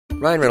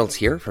Ryan Reynolds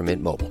here from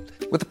Mint Mobile.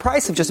 With the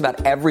price of just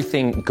about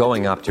everything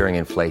going up during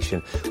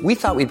inflation, we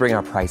thought we'd bring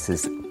our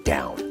prices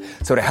down.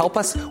 So to help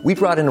us, we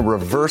brought in a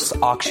reverse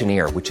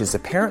auctioneer, which is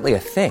apparently a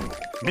thing.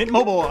 Mint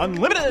Mobile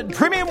Unlimited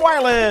Premium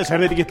Wireless. How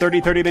to get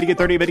 30, 30, bit to get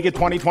 30, bit to get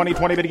 20, 20,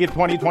 20, bit to get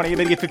 20, 20,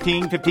 bit to get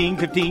 15, 15,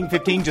 15,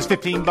 15, just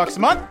 $15 a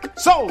month?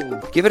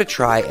 Sold! Give it a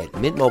try at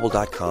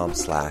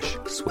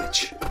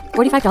mintmobile.com/switch.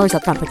 $45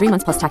 up front for 3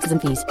 months plus taxes and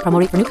fees. Promo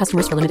rate for new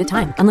customers for limited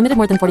time. Unlimited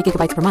more than 40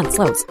 gigabytes per month.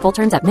 Slows full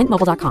terms at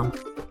mintmobile.com.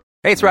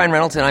 Hey, it's Ryan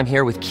Reynolds, and I'm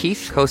here with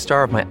Keith,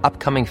 co-star of my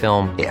upcoming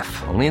film, If,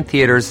 only in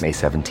theaters May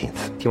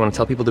 17th. Do you want to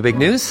tell people the big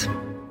news?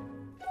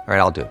 All right,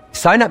 I'll do it.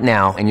 Sign up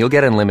now and you'll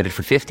get unlimited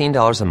for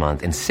 $15 a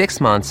month and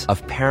 6 months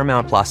of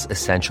Paramount Plus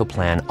Essential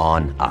Plan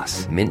on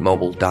us.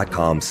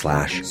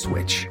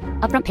 Mintmobile.com/switch.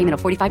 Upfront payment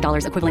of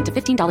 $45 equivalent to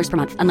 $15 per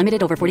month.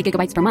 Unlimited over 40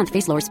 gigabytes per month.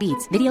 Face lower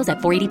speeds. Videos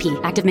at 480p.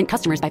 Active Mint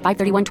customers by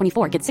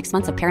 531.24 get 6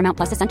 months of Paramount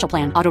Plus Essential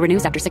Plan. Auto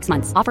renews after 6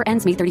 months. Offer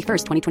ends May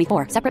 31st,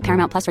 2024. Separate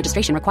Paramount Plus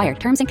registration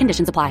required. Terms and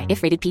conditions apply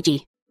if rated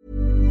PG.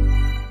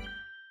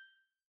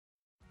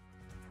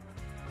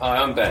 Hi,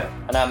 I'm Ben.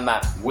 And I'm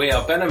Matt. We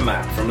are Ben and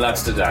Matt from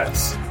Lads to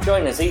Dads.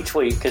 Join us each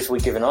week as we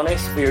give an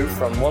honest view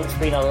from once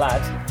being a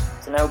lad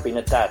to now being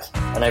a dad,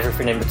 and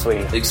everything in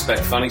between. Expect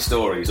funny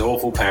stories,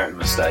 awful parenting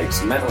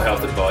mistakes, mental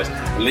health advice,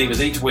 and leave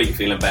us each week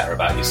feeling better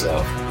about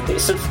yourself.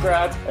 Hit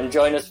subscribe and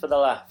join us for the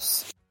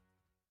laughs.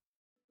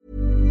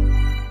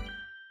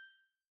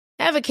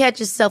 Ever catch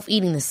yourself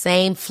eating the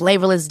same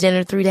flavorless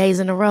dinner 3 days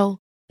in a row?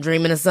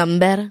 Dreaming of something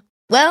better?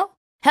 Well,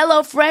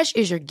 HelloFresh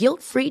is your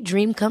guilt-free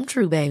dream come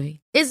true, baby.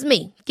 It's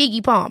me,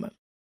 Keke Palmer.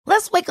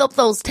 Let's wake up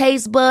those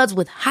taste buds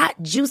with hot,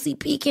 juicy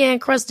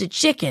pecan-crusted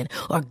chicken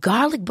or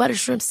garlic butter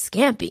shrimp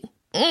scampi.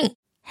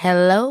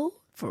 Hello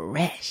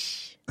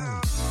Fresh.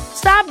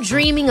 Stop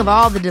dreaming of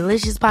all the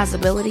delicious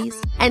possibilities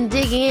and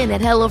dig in at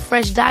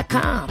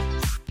HelloFresh.com.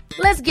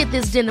 Let's get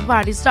this dinner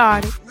party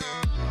started.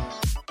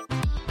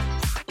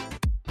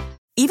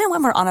 Even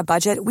when we're on a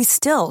budget, we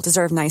still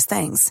deserve nice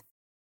things.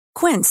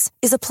 Quince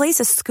is a place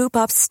to scoop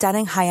up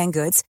stunning high-end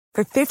goods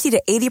for 50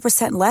 to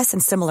 80% less than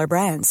similar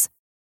brands.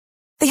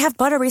 They have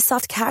buttery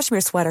soft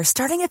cashmere sweaters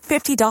starting at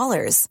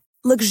 $50,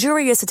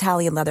 luxurious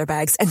Italian leather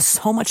bags, and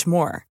so much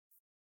more.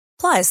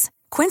 Plus,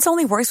 Quince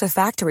only works with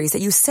factories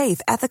that use safe,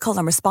 ethical,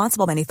 and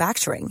responsible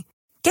manufacturing.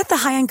 Get the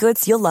high-end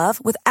goods you'll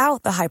love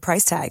without the high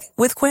price tag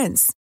with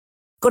Quince.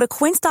 Go to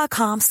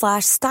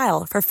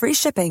quince.com/style for free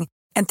shipping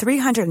and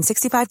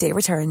 365-day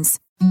returns.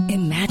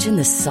 Imagine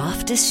the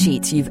softest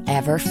sheets you've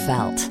ever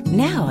felt.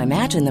 Now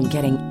imagine them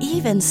getting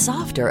even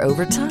softer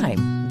over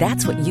time.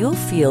 That's what you'll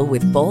feel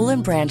with Boll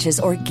 & Branch's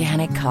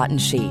organic cotton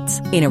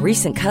sheets. In a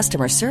recent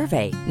customer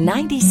survey,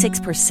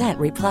 96%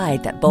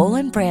 replied that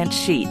Boll & Branch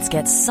sheets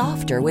get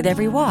softer with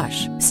every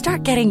wash.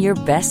 Start getting your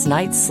best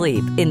night's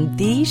sleep in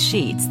these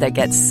sheets that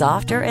get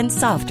softer and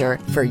softer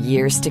for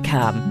years to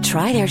come.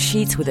 Try their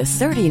sheets with a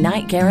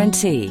 30-night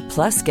guarantee.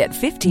 Plus, get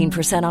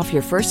 15% off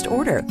your first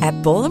order at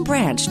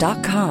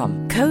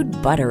bollandbranch.com. Code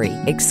BUTTERY.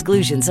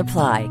 Exclusions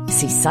apply.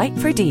 See site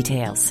for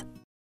details.